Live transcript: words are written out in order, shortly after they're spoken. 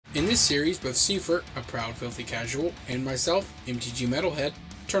In this series, both Sefer, a proud filthy casual, and myself, MTG Metalhead,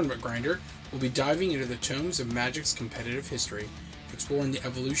 a tournament grinder, will be diving into the tomes of Magic's competitive history, exploring the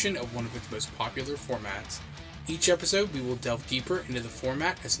evolution of one of its most popular formats. Each episode, we will delve deeper into the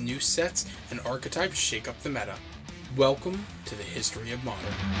format as new sets and archetypes shake up the meta. Welcome to the History of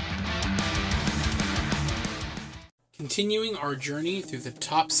Modern. Continuing our journey through the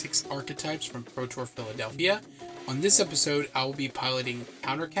top 6 archetypes from Pro Tour Philadelphia, on this episode I will be piloting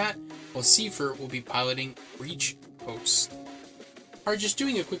Countercat, while Sefer will be piloting Breach Post. Alright, just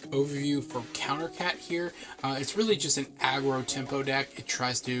doing a quick overview for Countercat here. It's really just an aggro tempo deck. It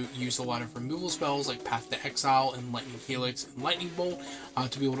tries to use a lot of removal spells like Path to Exile and Lightning Helix and Lightning Bolt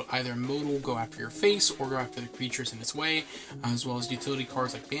to be able to either modal go after your face or go after the creatures in its way, as well as utility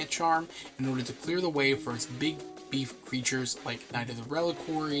cards like Bant Charm in order to clear the way for its big beef creatures like Knight of the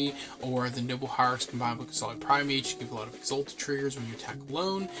Reliquary or the Noble Hierarchs combined with Solid Primate to give a lot of Exalted triggers when you attack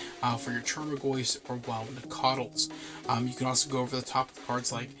alone for your Termagoyfs or Wild Nacatls. You can also go over the top with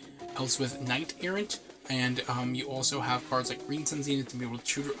cards like Elswith Knight Errant, and you also have cards like Green Sun Zenith to be able to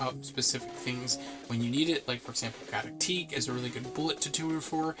tutor up specific things when you need it, like for example Gaddock Teak is a really good bullet to tutor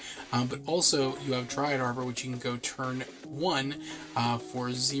for, but also you have Dryad Arbor, which you can go turn 1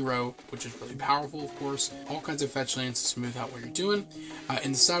 for 0, which is really powerful, of course. All kinds of fetch lands to smooth out what you're doing.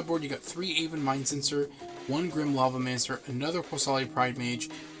 In the sideboard you got 3 Aven Mind Sensor, 1 Grim Lavamancer, another Qasali Pride Mage,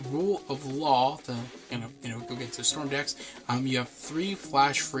 Rule of Law to go against the Storm decks. You have 3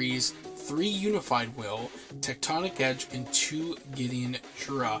 Flash Freeze, 3 Unified Will, Tectonic Edge, and 2 Gideon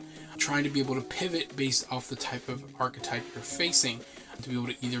Jura, trying to be able to pivot based off the type of archetype you're facing to be able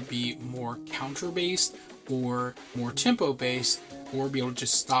to either be more counter-based or more tempo-based, or be able to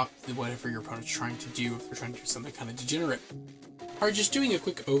just stop whatever your opponent's trying to do if they're trying to do something kind of degenerate. Alright, just doing a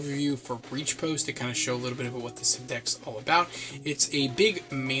quick overview for Breach Post to kind of show a little bit about what this deck's all about. It's a big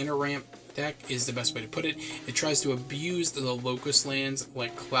mana ramp deck is the best way to put it. It tries to abuse the locust lands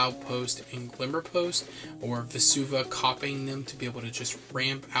like Cloud Post and Glimmer Post, or Vesuva, copying them to be able to just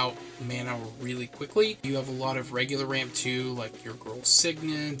ramp out mana really quickly. You have a lot of regular ramp too, like your Girl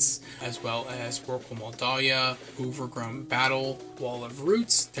Signets, as well as Oracle Moldalia, Overgrown Battle, Wall of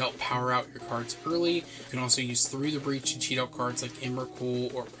Roots to help power out your cards early. You can also use Through the Breach to cheat out cards like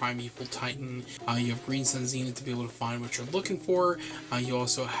Emrakul or Primeval Titan. You have Green Sun Zenith to be able to find what you're looking for. You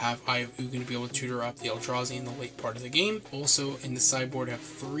also have Eye of Ugin to be able to tutor up the Eldrazi in the late part of the game. Also in the sideboard have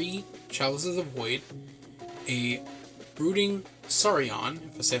 3 Chalices of Void, a Brooding Saurion,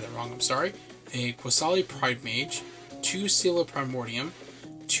 if I say that wrong, I'm sorry, a Qasali Pride Mage, 2 Seal of Primordium,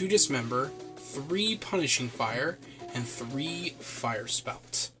 2 Dismember, 3 Punishing Fire, and 3 Fire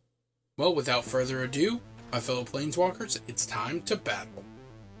Spout. Well, without further ado, my fellow Planeswalkers, it's time to battle.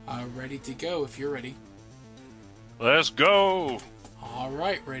 Ready to go if you're ready. Let's go!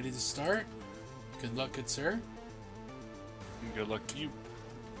 Alright, ready to start. Good luck, good sir. Good luck to you.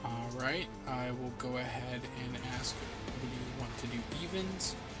 Alright, I will go ahead and ask, do you want to do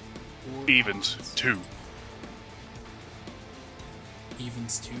evens? Or Evens, odds? 2.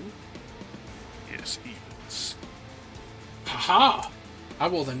 Evens 2? Yes, evens. Haha! I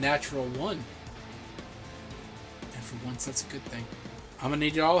rolled a natural 1. And for once, that's a good thing. I'm gonna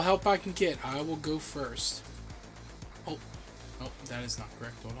need all the help I can get. I will go first. Oh, that is not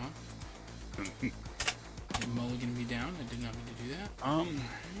correct. Hold on. Did mulligan me down? I did not mean to do that.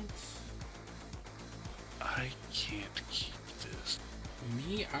 I can't keep this.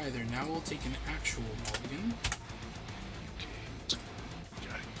 Me either. Now we'll take an actual mulligan. Okay.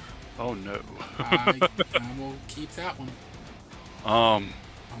 Got it. Oh no. I will keep that one.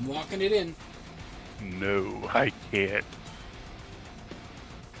 I'm locking it in. No, I can't.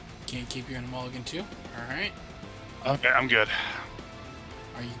 Can't keep you on a mulligan too? Alright. Okay, I'm good.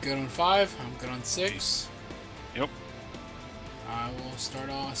 Are you good on 5? I'm good on 6. Yep. I will start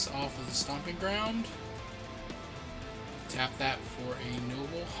us off with a Stomping Ground. Tap that for a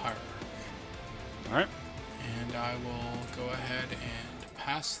Noble Hierarch. Alright. And I will go ahead and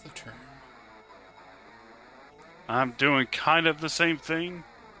pass the turn. I'm doing kind of the same thing.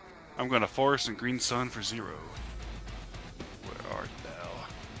 I'm going to Forest and Green Sun for 0. Where art thou?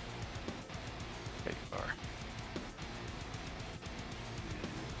 There you are.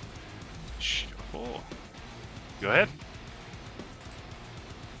 Shuffle. Go ahead.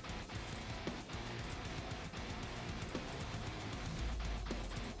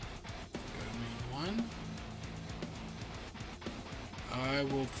 Go to main 1. I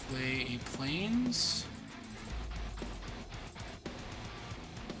will play a Plains.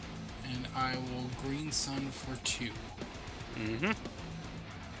 And I will Green Sun for 2. Mm-hmm.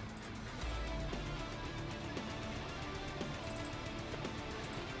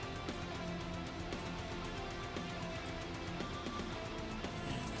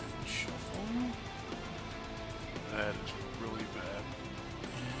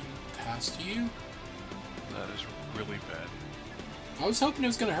 response to you. That is really bad. I was hoping it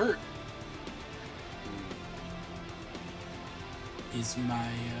was gonna hurt. Is my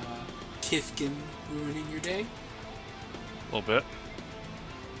Kithkin ruining your day? A little bit.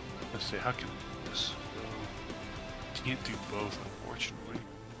 Let's see, how can I do this? Can't do both, unfortunately.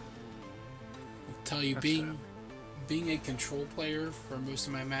 I'll tell you, being a control player for most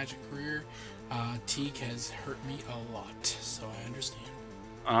of my Magic career, Teak has hurt me a lot, so I understand.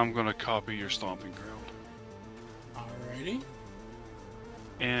 I'm gonna copy your stomping ground. Alrighty.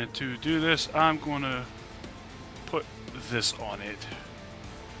 And to do this, I'm gonna put this on it.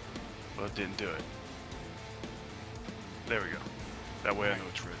 But it didn't do it. There we go. That way I know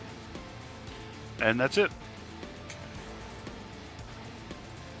it's ready. And that's it.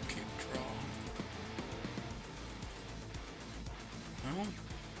 Okay, draw. No.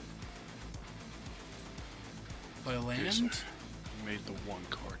 Play a land. Okay, so made the one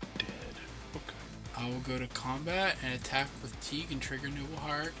card dead. Okay. I will go to combat and attack with Teague and trigger Noble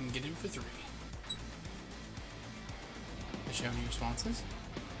Heart and get him for 3. Does she have any responses?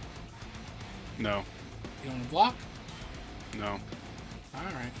 No. You don't want to block? No.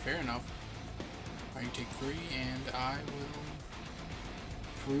 Alright, fair enough. Alright, you take 3 and I will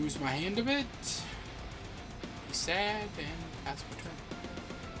peruse my hand a bit. Be sad and pass my turn.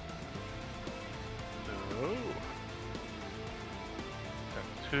 Oh.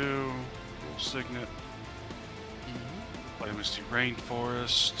 Got 2. Little Signet. Play Misty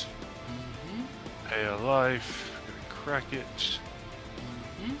Rainforest. Pay a life. Gonna crack it.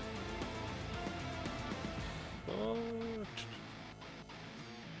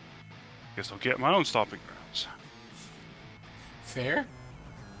 Guess I'll get my own stomping grounds. Fair.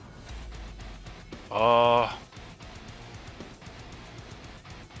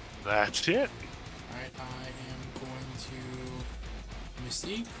 That's it. Alright, I am going to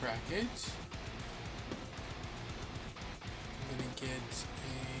Misty, crack it. I'm gonna get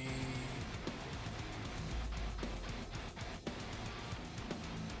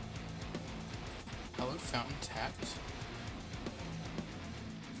a Hallowed Fountain tapped.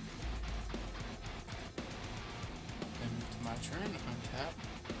 Then move to my turn, untap,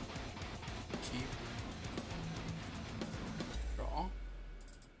 keep, draw.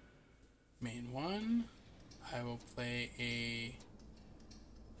 Main 1. I will play a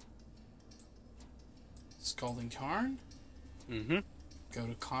Scalding Tarn. Go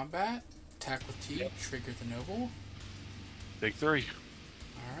to combat, attack with T, trigger the Noble. Take 3.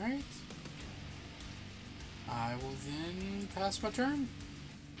 Alright. I will then pass my turn.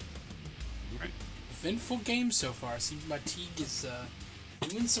 Alright. Eventful game so far. Seems my Teague is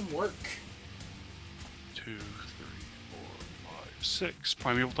doing some work. 2, 3, 4, 5, 6.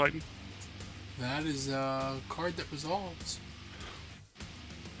 Primeval Titan. That is a card that resolves.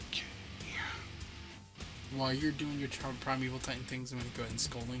 Okay. While you're doing your Primeval Titan things, I'm going to go ahead and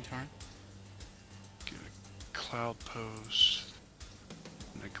Scalding Tarn. Get a Cloud Post.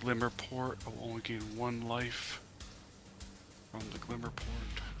 And a Glimmer Port. I will only gain 1 life from the Glimmer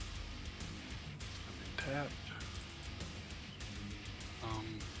Port. I'm tapped.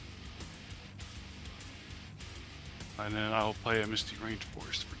 And then I'll play a Misty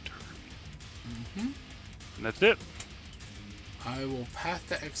Rainforest for turn. And that's it. I will Path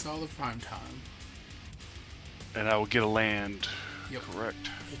to Exile the Primetime. And I will get a land. Yep. Correct.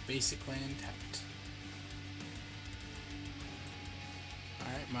 A basic land tapped.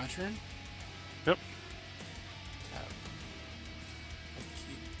 Alright, my turn. Yep. Tap. I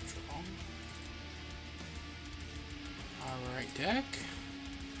keep drawing. Alright, deck.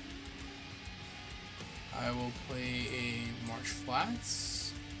 I will play a Marsh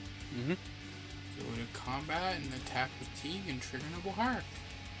Flats. Go to combat and attack with Teague and trigger Noble Heart.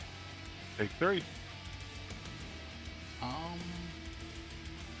 Take 3.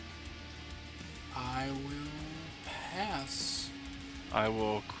 I will pass. I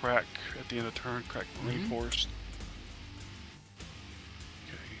will crack at the end of turn, crack Rainforest.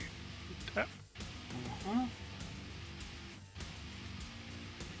 Okay. Tap.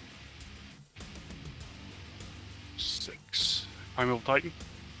 6. Primeval Titan.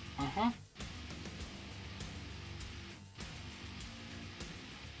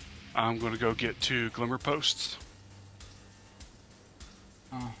 I'm gonna go get 2 Glimmer Posts.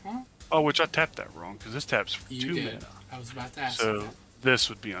 Oh, which I tapped that wrong, because this taps for 2 mana. I was about to ask So that. this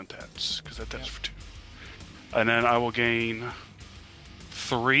would be untapped, because that taps for 2. And then I will gain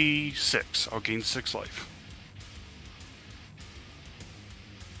 3, 6. I'll gain 6 life.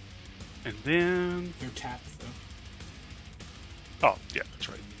 And then... They're tapped, though. Oh, yeah, that's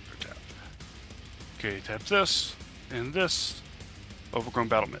right. They're tapped. Okay, tap this, and this. Overgrown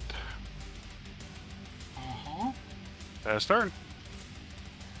Battlement. Pass turn.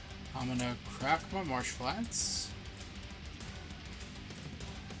 I'm gonna crack my marsh flats.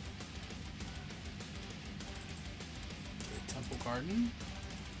 Okay, temple garden.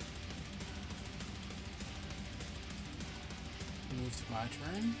 Move to my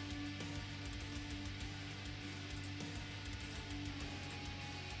turn.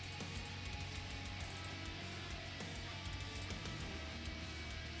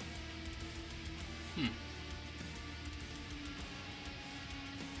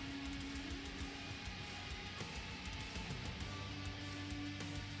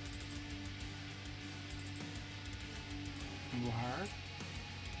 And we'll hard.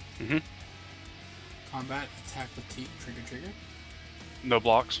 Mm-hmm. Combat, attack with T, trigger. No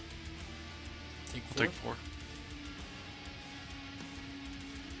blocks. Take 4. I'll take 4.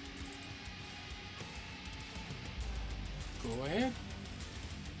 Go ahead.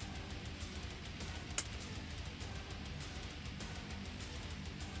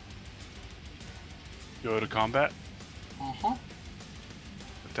 Go to combat. Uh-huh.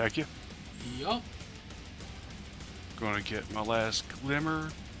 Attack you. Yup. Gonna get my last Glimmer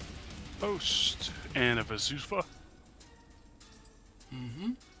Post and a Vazufa.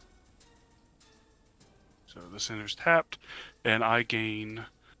 Mm-hmm. So the center's tapped, and I gain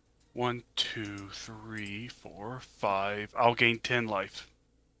 1, 2, 3, 4, 5. I'll gain 10 life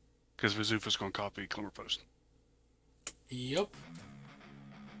because Vazufa's gonna copy Glimmer Post. Yup.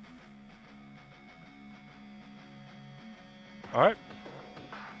 All right.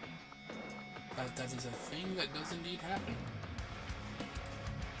 That is a thing that does indeed happen.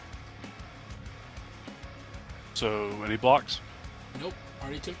 So any blocks? Nope.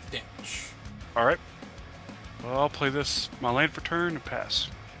 Already took the damage. All right. Well, I'll play this my land for turn and pass.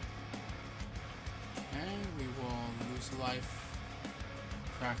 Okay, we will lose a life.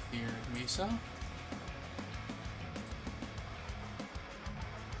 Crack the Mesa.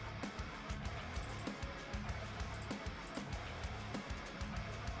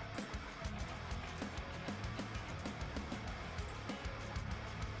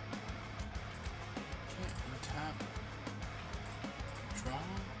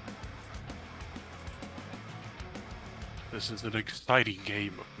 This is an exciting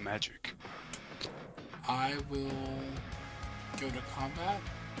game of Magic. I will go to combat.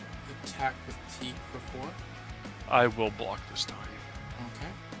 Attack with T for 4. I will block this time.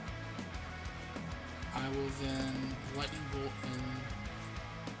 Okay. I will then Lightning Bolt in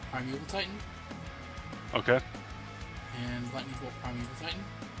Primeval Titan. Okay. And Lightning Bolt Primeval Titan.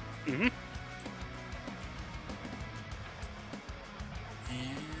 Mm-hmm.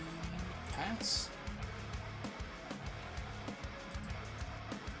 And pass.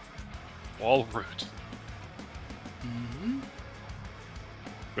 Wall Root. Mm-hmm.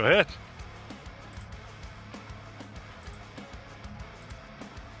 Go ahead.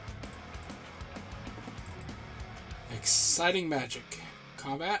 Exciting Magic.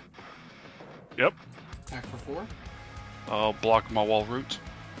 Combat. Yep. Attack for 4. I'll block my Wall Root.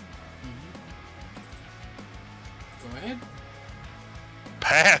 Go ahead.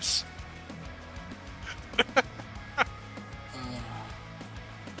 Pass. Okay.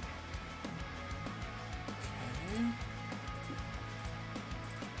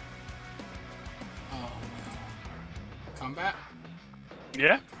 Oh no. Combat.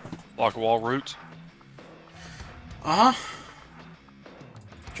 Yeah. Block a Wall Root. Uh-huh.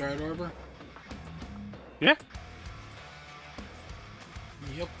 Dryad Arbor. Yeah.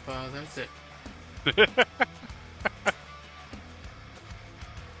 Yep, that's it.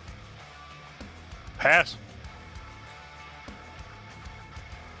 Pass.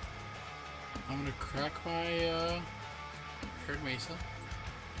 I'm gonna crack my Arid Mesa.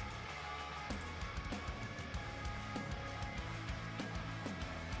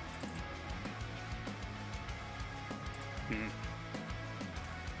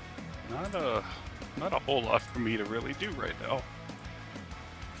 Not a whole lot for me to really do right now.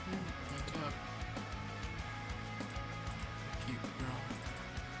 Keep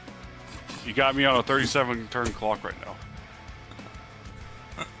You got me on a 37 turn clock right now.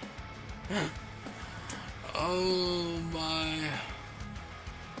 Oh my.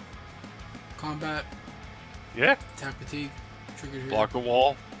 Combat. Yeah. Attack fatigue. Trigger here. Block a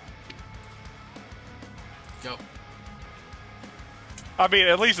wall. Yep. I mean,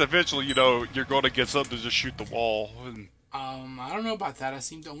 at least eventually, you know, you're going to get something to just shoot the wall. And I don't know about that. I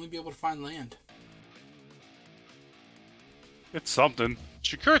seem to only be able to find land. it's something.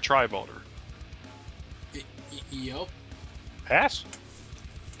 Shakura Tri-Boulder. Yep. Pass.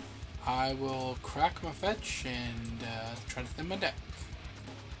 I will crack my fetch and try to thin my deck.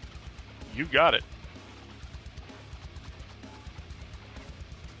 You got it.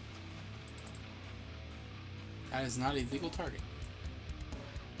 That is not a legal target.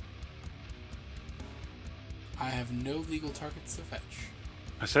 I have no legal targets to fetch.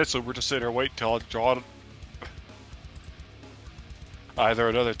 I said so. We're just sitting here waiting till I draw either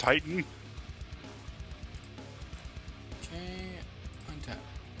another Titan. Okay, untap.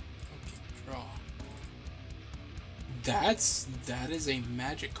 Okay, draw. That is a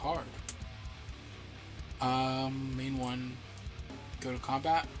magic card. Main one. Go to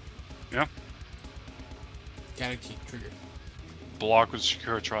combat. Yeah. Gotta keep trigger. Block with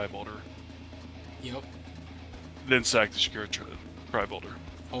Secure Tri-Bolter. Yep. Then sack the Secure Tri-Bolter.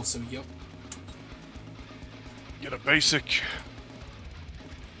 Also, yep. Get a basic.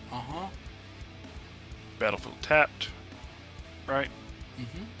 Uh-huh. Battlefield tapped. Right?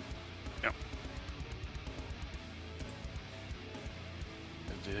 Mm-hmm. Yep.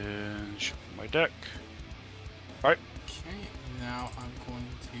 And then shuffle my deck. Alright. Okay, now I'm going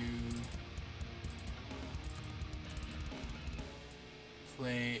to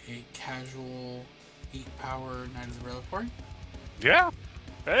play a casual 8-power Knight of the Reliquary. Yeah.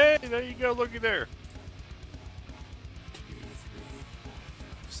 Hey, there you go. Looky there. 2, 3, 4,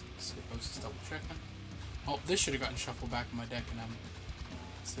 5, 6. I was just double checking. Oh, this should have gotten shuffled back in my deck, and I'm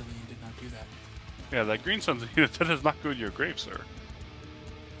silly and did not do that. Yeah, that green sun's that does not go to your grave, sir.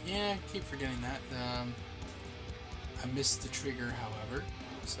 Yeah, I keep forgetting that. I missed the trigger, however,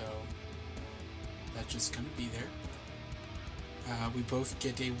 so that's just gonna be there. We both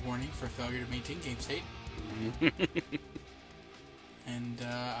get a warning for failure to maintain game state. And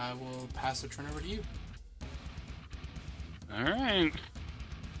I will pass the turn over to you. Alright.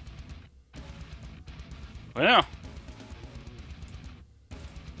 Well.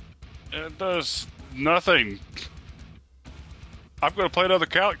 It does nothing. I'm going to play another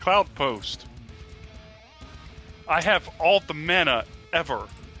Cloud Post. I have all the mana ever.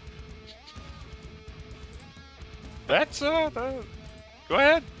 That's, go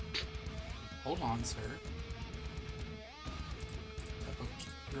ahead. Hold on, sir.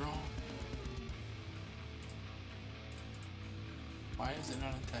 You're all... Why is it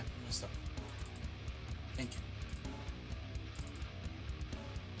not untapping my stuff? Thank you.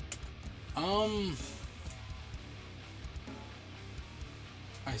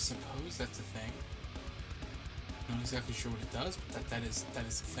 I suppose that's a thing. I'm not exactly sure what it does, but that is a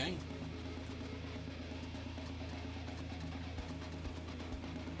thing.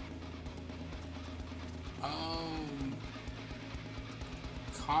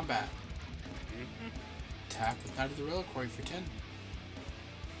 Combat. Tap with Knight of the Reliquary for 10.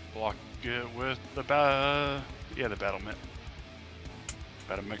 Block it with the the battlement.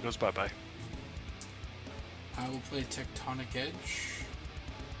 Battlement goes bye-bye. I will play Tectonic Edge.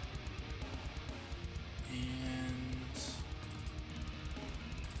 And...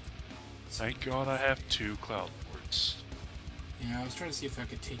 Thank God I have 2 Cloud Boards. Yeah, I was trying to see if I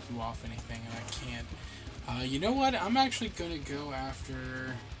could take you off anything, and I can't. You know what? I'm actually going to go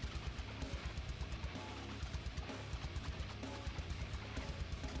after...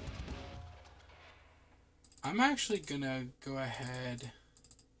 I'm actually going to go ahead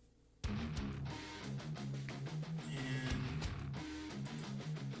and...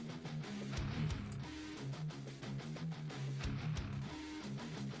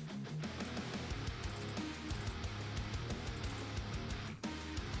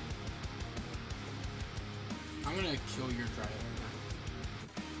 I'm gonna kill your Dryad over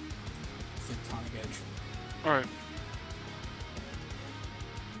Tectonic Edge. Alright.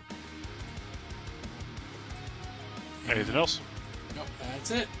 Anything else? Nope,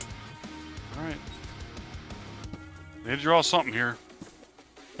 that's it. Alright. Need to draw something here.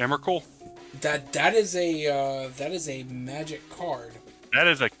 Emrakul? That is a magic card. That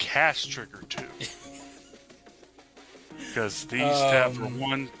is a cast trigger too. Because these tab for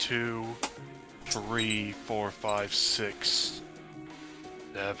 1, 2, 3, 4, 5, 6,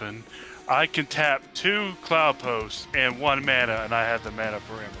 7. I can tap 2 Cloud Posts and 1 mana, and I have the mana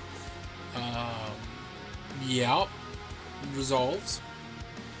for Emrakul. Yep. Resolves.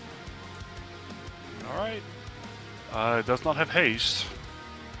 Alright. It does not have haste.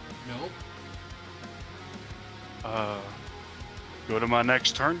 Nope. Go to my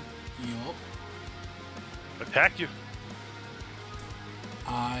next turn. Yup. Attack you.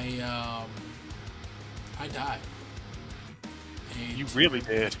 I died. You really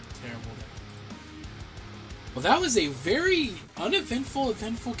did. Terrible day. Well, that was a very eventful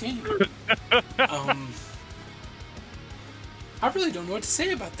game. I really don't know what to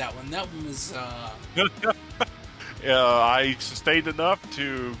say about that one. That one was, I sustained enough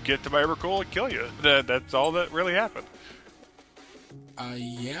to get to my Emrakul and kill you. That's all that really happened.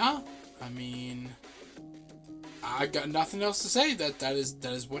 yeah. I mean... I got nothing else to say. That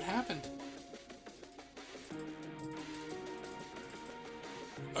is what happened.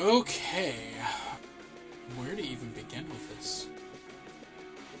 Okay. Where to even begin with this?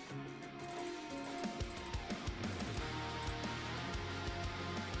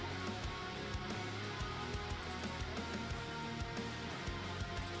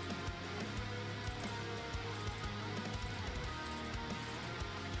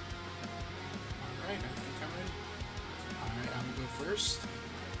 Alright, I think I'm ready. Alright, I'm gonna go first.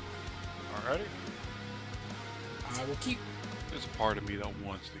 Alrighty. I will keep. There's a part of me that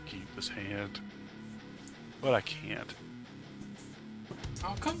wants to keep this hand, but I can't.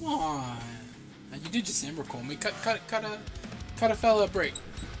 Oh, come on. Now, you did just Ember Call me. Cut a fella a break.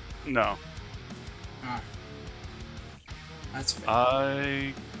 No. Alright. That's fair.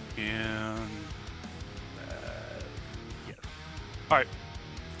 I can. Yeah. Alright. Alright.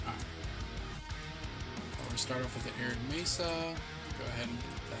 We're gonna start off with the Arid Mesa. Go ahead and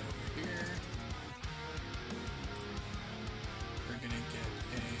put that over here. We're gonna get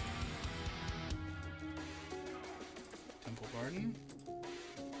a Temple Garden.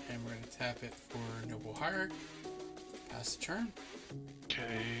 And we're gonna tap it for Noble Hierarch. Pass the turn.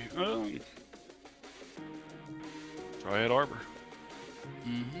 Okay. Dryad Arbor.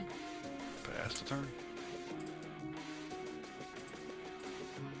 Mm-hmm. Pass the turn.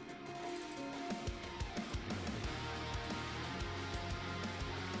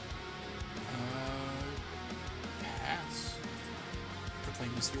 Pass. We're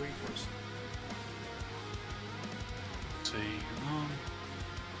playing Misty Rainforest. See.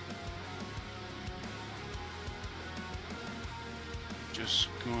 Just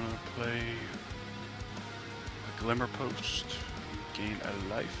gonna play a Glimmer Post, gain a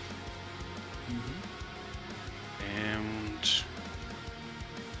life, and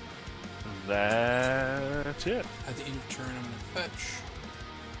that's it. At the end of turn, I'm gonna fetch.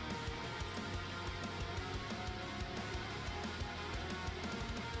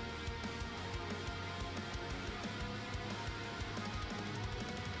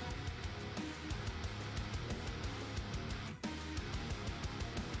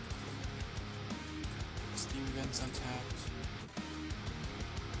 Steam Events untapped.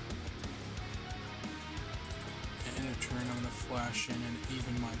 And in a turn, I'm gonna flash in an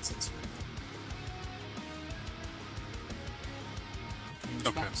Even Mind Sensor. Any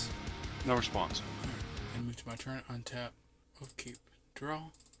response? Okay. No response. Alright, and move to my turn, untap, upkeep, draw.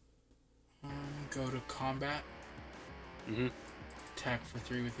 Go to combat. Attack for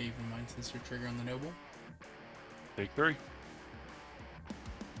 3 with the Even Mind Sensor trigger on the Noble. Take 3.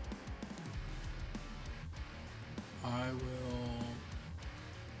 I will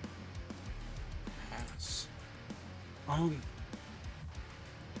pass.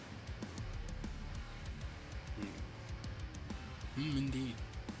 Indeed.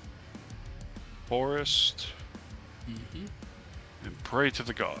 Forest. Mm-hmm. And pray to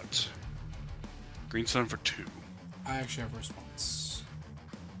the gods. Green Sun for 2. I actually have a response.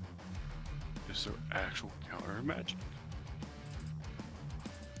 Is there actual counter magic?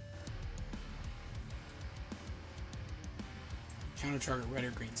 Counter target red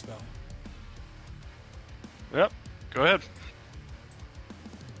or green spell. Yep. Go ahead.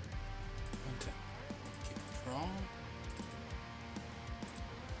 Untap. Keep draw.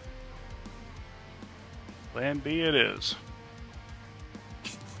 Plan B it is.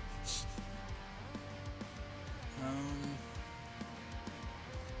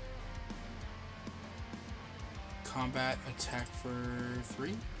 Combat attack for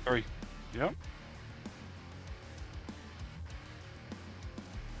 3. 3. Yep.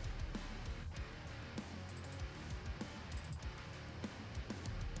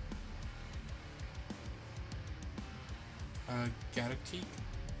 Galactique.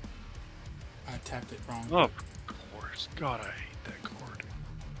 I tapped it wrong. Oh, of course. God, I hate that card.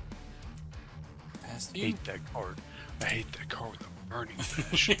 Past I you. hate that card. I hate that card with a burning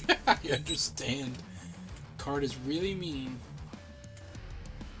passion. I understand. Card is really mean.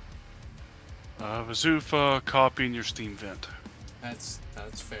 Vazufa, copying your Steam Vent. That's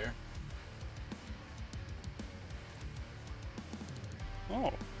fair.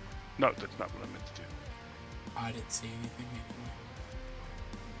 Oh. No, that's not what I meant to do. I didn't see anything anyway.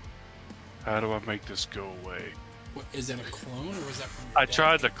 How do I make this go away? What, is that a clone or was that from your I deck?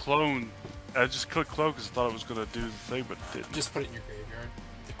 tried to clone. I just clicked clone because I thought it was going to do the thing, but it didn't. Just put it in your graveyard.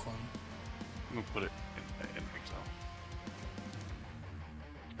 The clone. I'm going to put it in exile.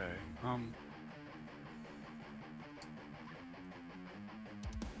 Okay.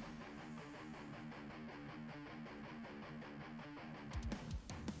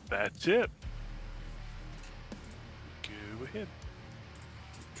 That's it. ahead.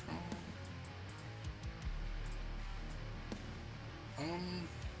 Draw.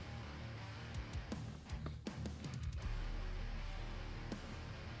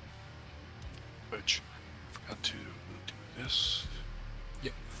 Which, I forgot to do this.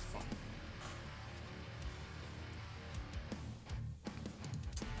 Yep, fine.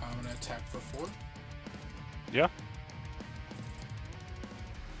 I'm gonna attack for 4. Yeah.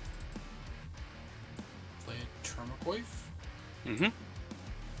 Play a Termacoif Mm-hmm.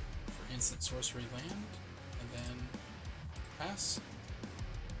 for instant sorcery land, and then pass.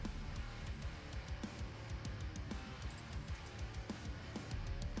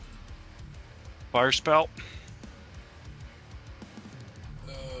 Fire spout.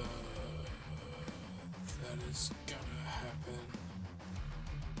 That is gonna happen.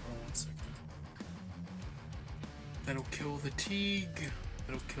 Hold on 1 second. That'll kill the Teague.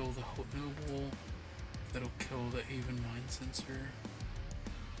 That'll kill the Hope Noble. That'll kill the Aven Mind Sensor.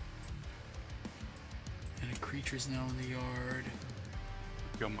 And a creature's now in the yard.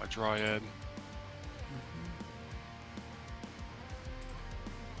 Kill my Dryad.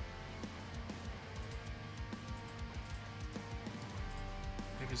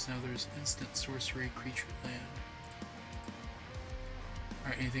 Because now there's instant sorcery creature land.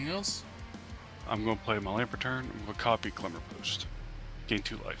 Alright, anything else? I'm going to play my land for turn. I'm going to copy Glimmer Post. Gain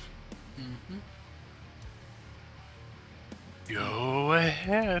 2 life. Mm-hmm. Go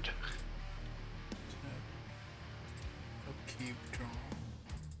ahead. Upkeep, draw.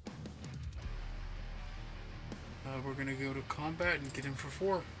 We're gonna go to combat and get him for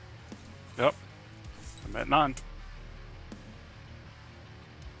 4. Yep. I'm at 9.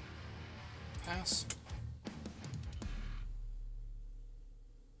 Pass.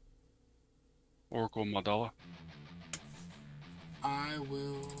 Oracle Mandala. I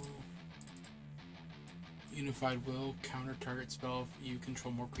will Unified Will, counter target spell if you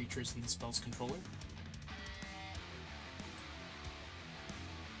control more creatures than the spell's controller.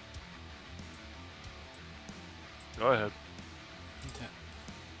 Go ahead. Untap.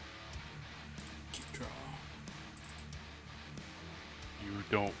 Keep draw. You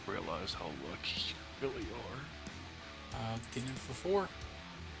don't realize how lucky you really are. Get in for 4.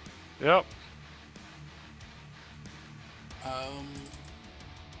 Yep.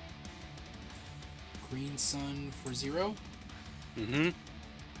 Green Sun for 0. Mm-hmm.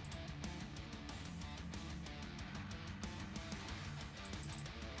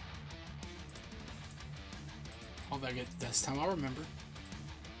 Oh, that get this time I'll remember.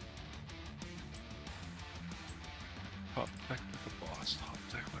 Top deck like a boss. Top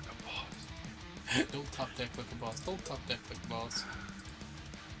deck like a boss. Don't top deck like a boss. Don't top deck like a boss.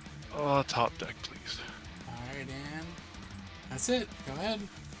 Oh, top deck, please. Alright, and that's it. Go ahead.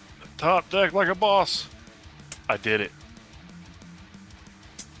 Top deck like a boss. I did it.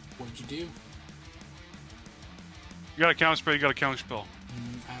 What'd you do? You got a counter spell. You got a counter spell.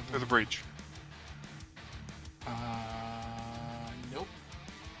 For the breach. Nope.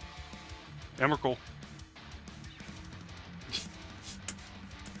 Emrakul.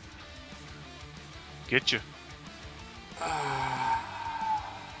 Get you.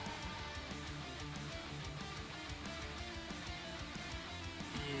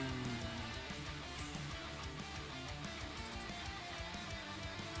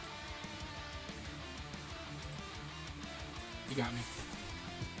 You got me.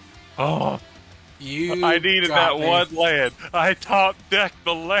 Oh, You I needed got that me. one land. I top decked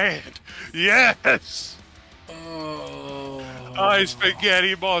the land. Yes. Oh. I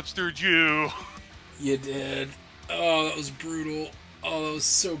spaghetti monstered you. You did. Oh, that was brutal. Oh, that was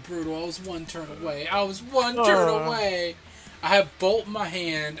so brutal. I was 1 turn away. I was 1 turn away. I had bolt in my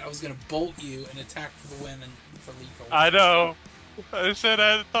hand. I was going to bolt you and attack for the win and for lethal. I know. I said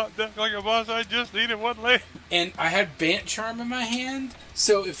I had a top deck like a boss. I just needed 1 land. And I had Bant Charm in my hand.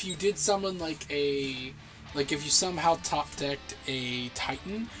 So if you did summon like if you somehow top decked a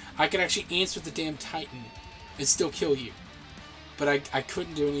Titan, I could actually answer the damn Titan and still kill you. But I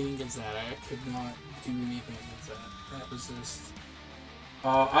couldn't do anything against that. I could not do anything against that. That was just...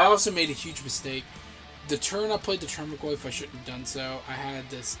 I also made a huge mistake. The turn I played the Termacoif, I shouldn't have done so. I had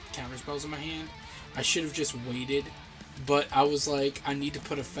this counter spells in my hand. I should have just waited. But I was like, I need to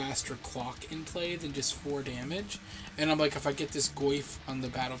put a faster clock in play than just 4 damage. And I'm like, if I get this Goyf on the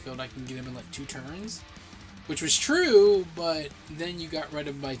battlefield, I can get him in like 2 turns. Which was true, but then you got rid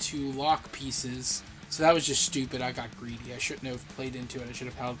of my 2 lock pieces. So that was just stupid. I got greedy. I shouldn't have played into it. I should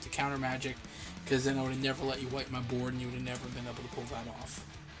have held up to counter magic. Because then I would have never let you wipe my board and you would have never been able to pull that off.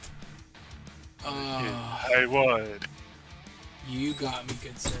 I would. You got me,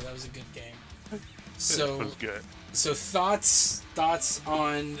 good sir. That was a good game. So, it was good. So thoughts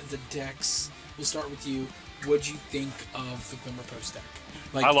on the decks. We'll start with you. What'd you think of the Glimmer Post deck?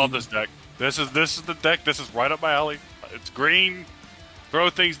 Like, I love this deck. This is the deck. This is right up my alley. It's green. Throw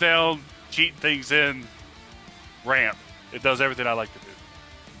things down, cheat things in, ramp. It does everything I like to do.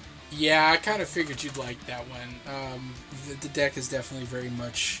 Yeah, I kind of figured you'd like that one. The deck is definitely very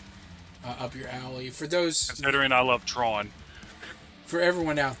much up your alley. For those, considering I love Tron. For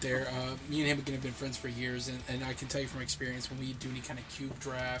everyone out there, me and him have been friends for years, and I can tell you from experience, when we do any kind of cube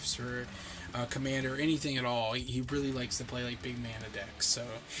drafts or commander or anything at all, he really likes to play like big mana decks. So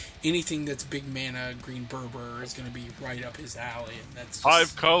anything that's big mana green Berber is going to be right up his alley, and that's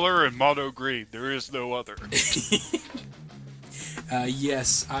just... 5-color and mono green. There is no other.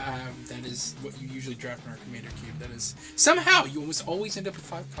 Yes, that is what you usually draft in our commander cube. That is somehow you always end up with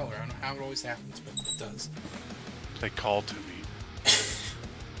 5-color. I don't know how it always happens, but it does. They called to me.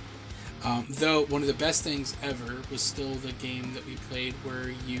 Though one of the best things ever was still the game that we played where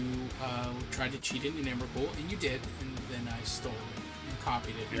you tried to cheat it in Emrakul, and you did, and then I stole it and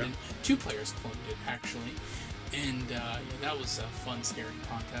copied it, and then 2 players cloned it actually, and yeah, that was a fun, scary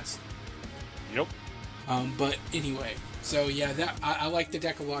contest. Yep. But anyway, so yeah, that I like the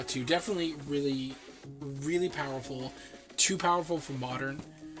deck a lot too. Definitely, really, really powerful. Too powerful for Modern.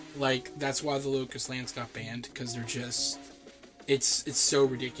 Like, that's why the Locust lands got banned, because they're just... It's so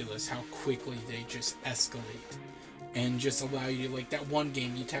ridiculous how quickly they just escalate. And just allow you to... Like, that one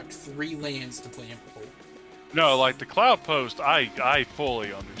game, you tapped 3 lands to play Emrakul. No, like, the Cloud Post, I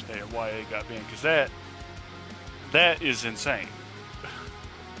fully understand why it got banned, because that is insane.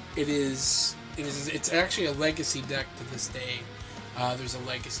 It is... It's actually a legacy deck to this day. There's a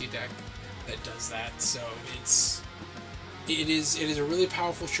legacy deck that does that, so it is a really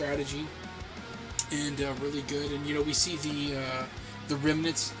powerful strategy, and really good. And you know, we see the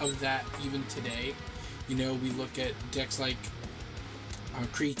remnants of that even today. You know, we look at decks like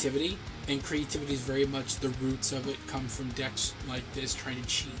Creativity, and Creativity is very much the roots of it come from decks like this trying to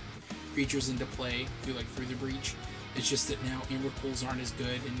cheat creatures into play. Through the Breach. It's just that now Emrakuls aren't as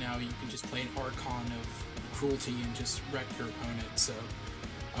good, and now you can just play an Archon of Cruelty and just wreck your opponent. So,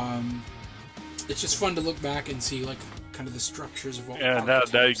 it's just fun to look back and see, like, kind of the structures of all. Yeah,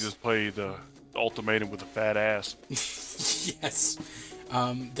 now you just play the Ultimatum with a fat ass. Yes,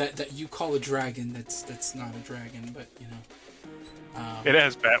 that you call a dragon. That's not a dragon, but you know. It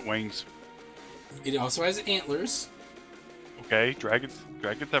has bat wings. It also has antlers. Okay, dragons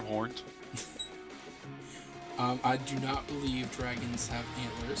have horns. I do not believe dragons have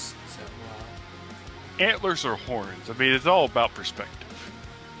antlers, so... Antlers or horns? I mean, it's all about perspective.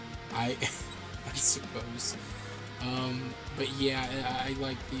 I suppose. But yeah, I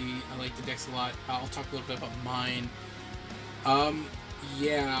like the decks a lot. I'll talk a little bit about mine.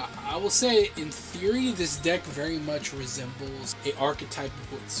 Yeah, I will say, in theory, this deck very much resembles an archetype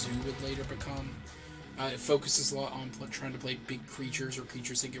of what Zoo would later become. It focuses a lot on trying to play big creatures, or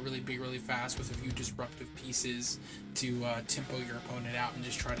creatures that get really big really fast, with a few disruptive pieces to tempo your opponent out and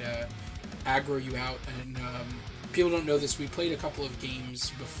just try to aggro you out. And people don't know this, we played a couple of games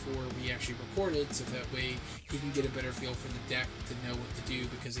before we actually recorded, so that way he can get a better feel for the deck to know what to do,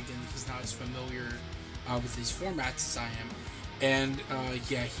 because again, he's not as familiar with these formats as I am. And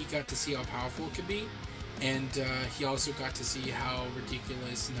yeah, he got to see how powerful it could be, and he also got to see how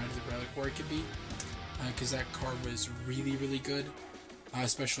ridiculous Knight of the Reliquary could be. Because that card was really, really good,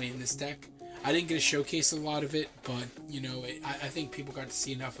 especially in this deck. I didn't get to showcase a lot of it, but, you know, I think people got to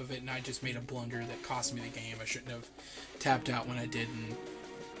see enough of it, and I just made a blunder that cost me the game. I shouldn't have tapped out when I did, and,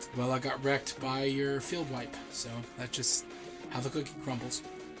 well, I got wrecked by your field wipe, so that's just how the cookie crumbles.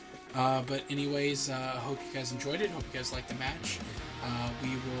 But anyways, hope you guys enjoyed it. Hope you guys liked the match. We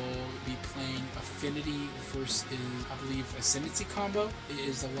will be playing Affinity versus, I believe, Ascendancy combo. It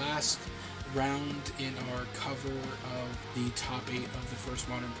is the last round in our cover of the top 8 of the first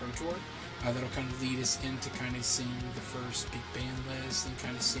Modern Pro Tour. That'll kind of lead us into kind of seeing the first big band list and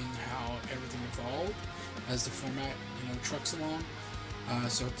kind of seeing how everything evolved as the format, you know, trucks along.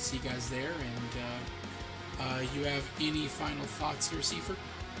 So hope to see you guys there. And you have any final thoughts here, Sefer?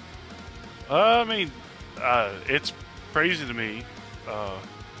 I mean, it's crazy to me,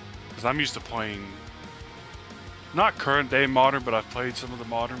 because I'm used to playing, not current day Modern, but I've played some of the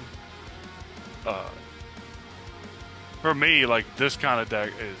Modern. For me, like, this kind of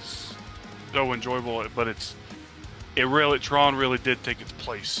deck is so enjoyable, but Tron really did take its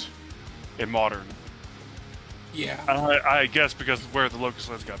place in Modern. Yeah. I guess because of where the Locust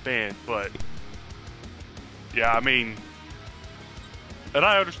Lands got banned, but yeah, I mean, and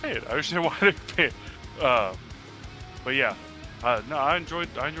I understand why they banned. But yeah, No, I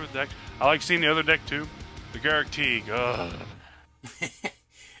enjoyed the deck. I like seeing the other deck too. The Garrick Teague.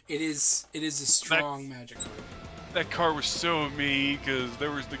 It is a strong Magic card. That card was so mean because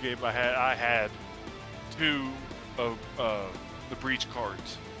there was the game I had two of the breach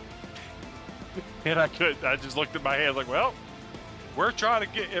cards, and I just looked at my hand like, well, we're trying to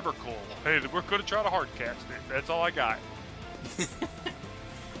get Evercool. Hey, we're going to try to hardcast it. That's all I got. It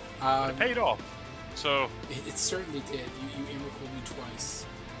paid off. So it certainly did. You Evercooled me twice.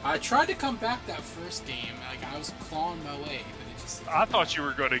 I tried to come back that first game. Like I was clawing my way, but it just. I thought you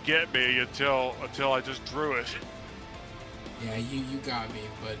were going to get me until I just drew it. Yeah, you got me,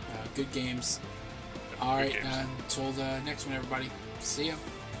 but good games. All right, until the next one, everybody. See ya.